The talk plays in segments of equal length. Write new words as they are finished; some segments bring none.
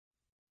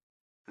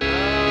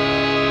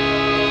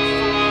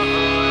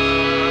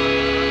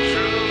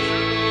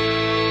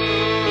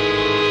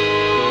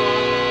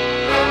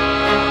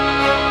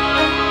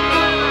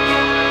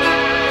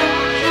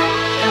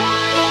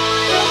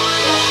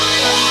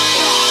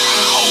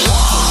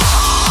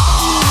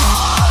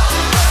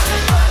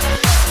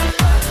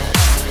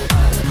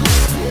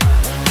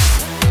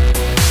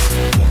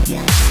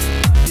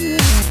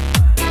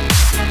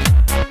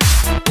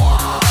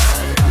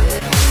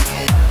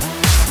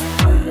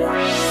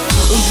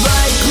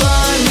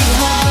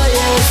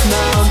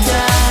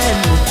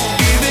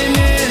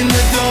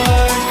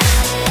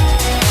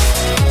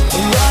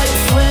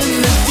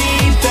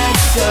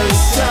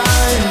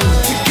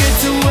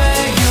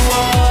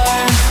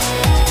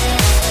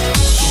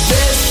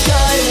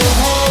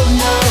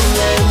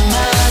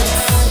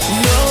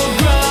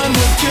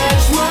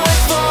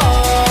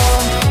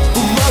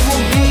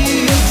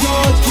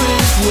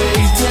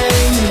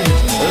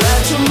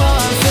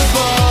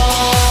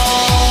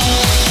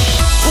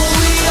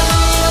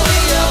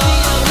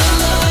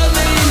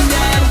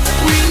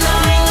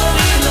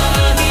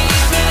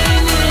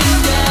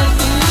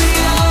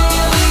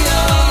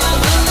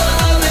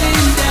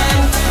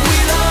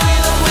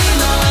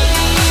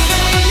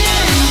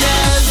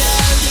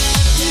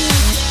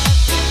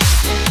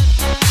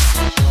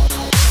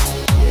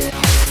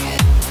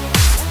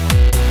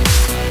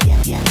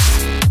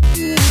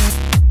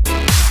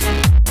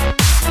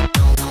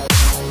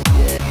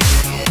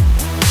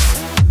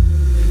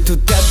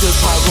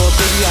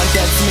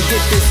get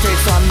this straight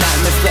so I'm not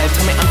misled.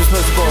 Tell me I'm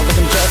disposable, like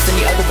I'm just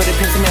any other, but it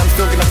pins me I'm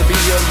still gonna have to be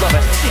your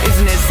lover.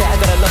 Isn't it sad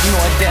that I love you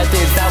more than death?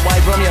 Is that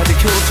why Romeo had to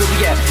kill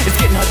Juliet? It's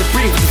getting hard to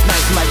breathe with this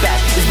knife in my back.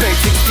 It's buried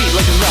 6 feet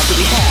like the rock that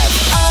we have.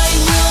 I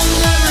will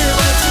never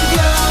let you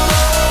go.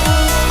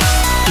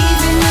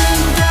 Even in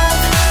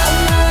death, I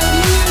love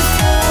you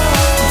so.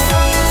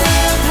 Sorry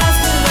that I'm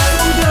past, but I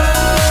don't go.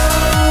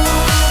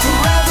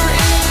 Forever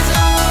is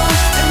all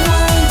I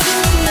want to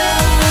know.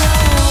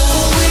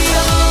 We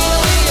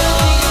are the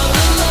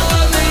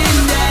loving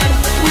dead.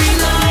 We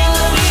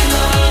love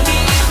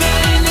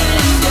even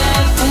in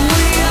death.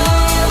 We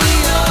are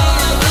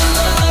the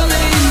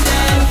loving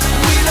dead.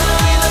 We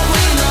love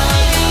even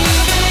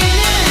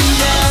in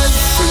death.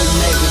 Through the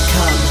night we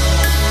come,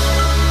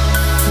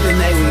 to the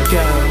night we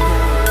go.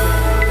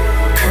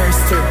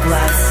 Cursed or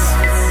blessed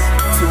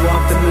to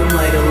walk the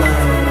moonlight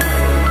alone.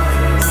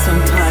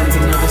 Sometimes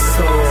another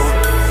soul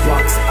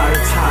walks our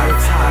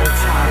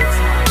path.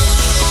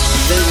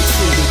 They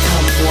two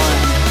become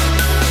one.